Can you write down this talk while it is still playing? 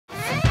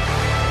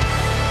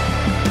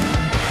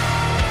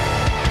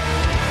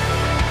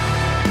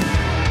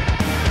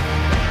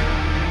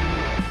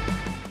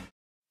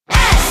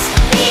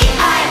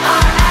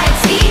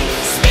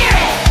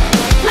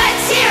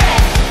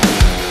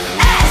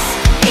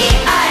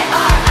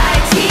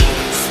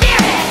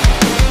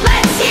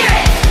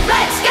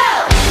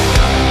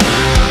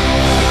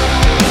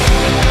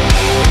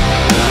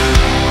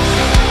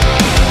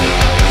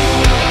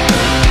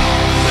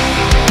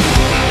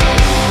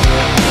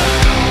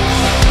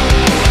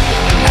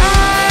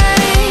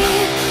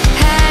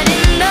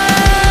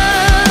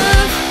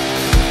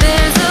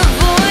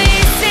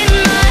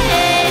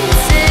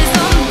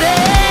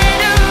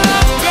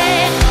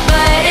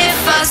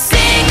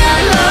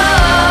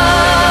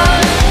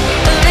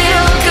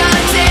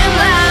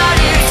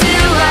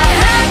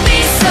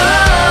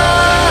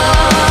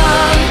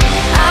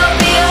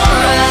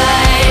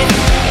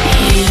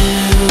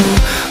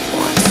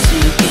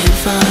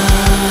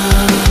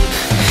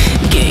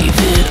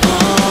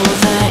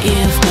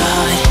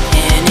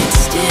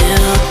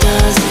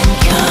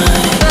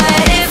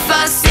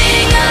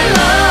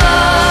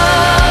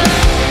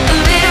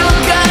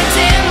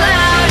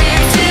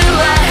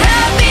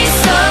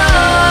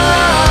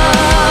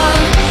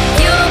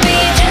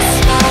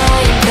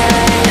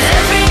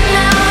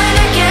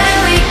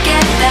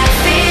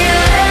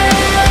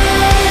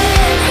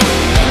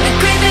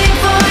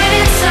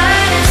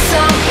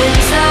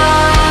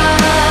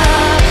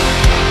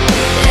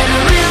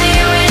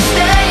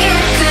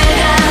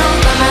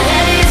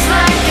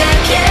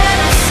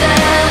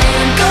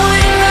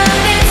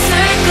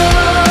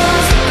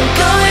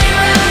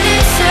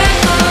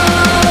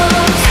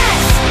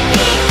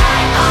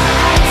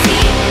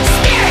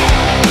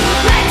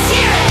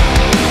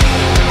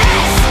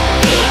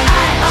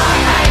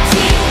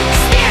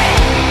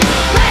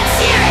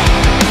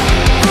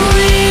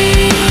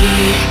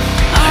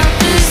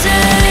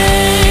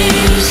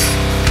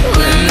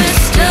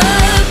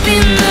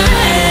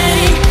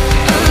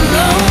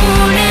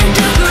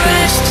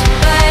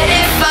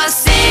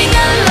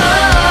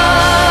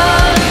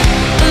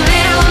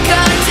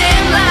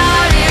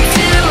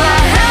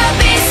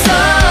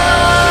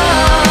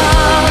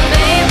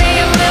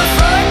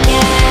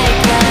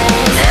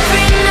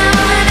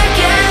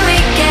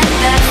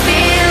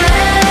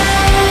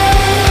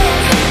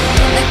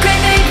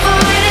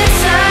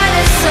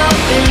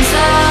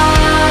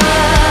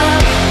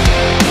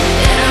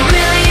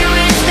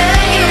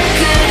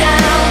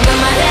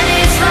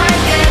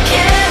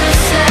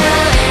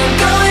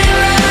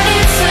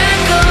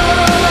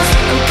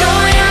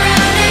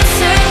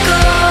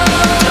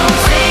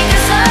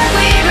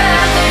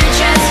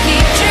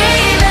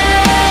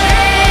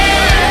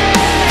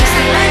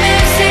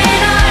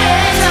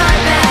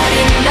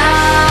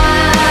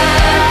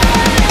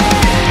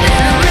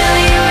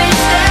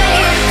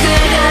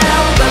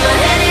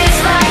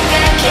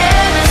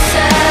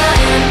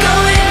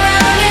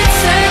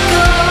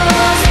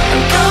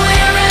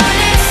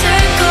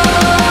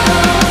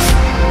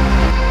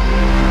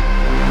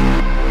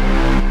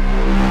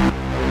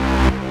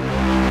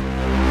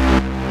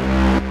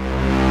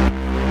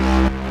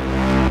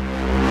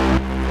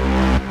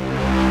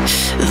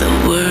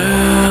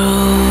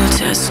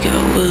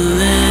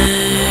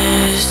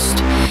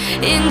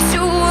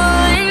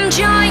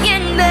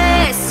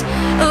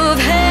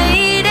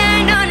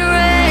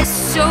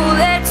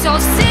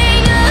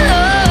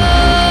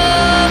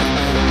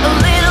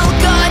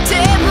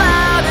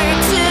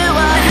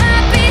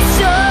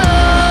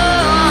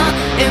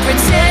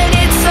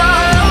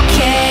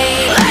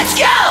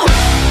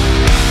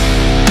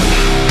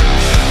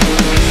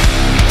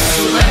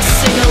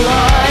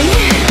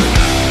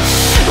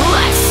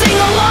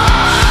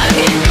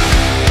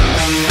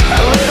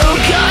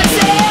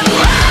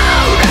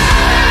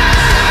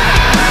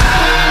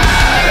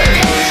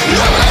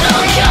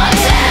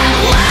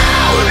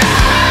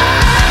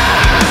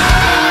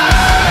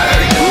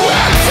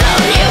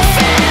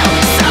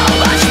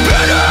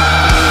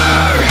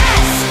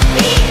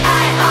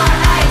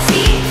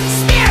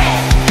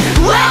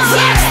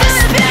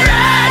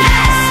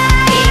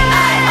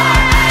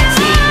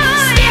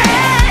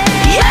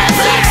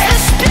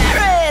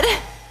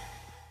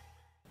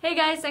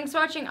Thanks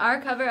for watching our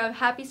cover of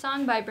Happy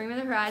Song by Bring Me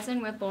the Horizon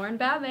with Lauren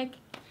Babic.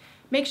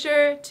 Make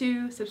sure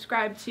to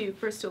subscribe to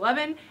First to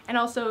 11, and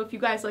also if you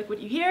guys like what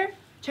you hear,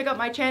 check out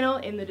my channel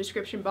in the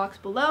description box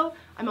below.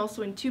 I'm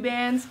also in 2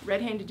 bands,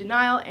 Red Handed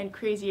Denial and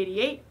Crazy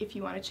 88, if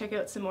you want to check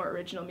out some more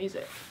original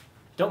music.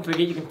 Don't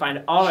forget you can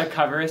find all our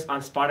covers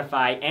on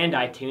Spotify and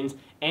iTunes,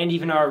 and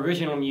even our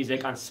original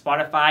music on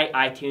Spotify,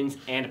 iTunes,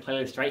 and a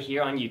playlist right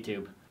here on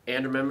YouTube.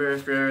 And remember,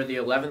 if you're the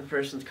 11th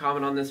person to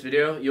comment on this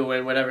video, you'll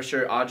win whatever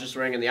shirt Audra's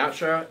wearing in the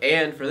outro.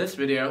 And for this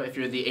video, if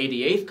you're the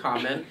 88th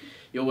comment,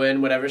 you'll win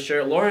whatever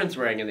shirt Lauren's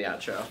wearing in the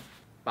outro.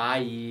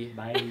 Bye.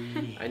 Bye.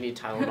 I need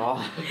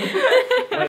Tylenol.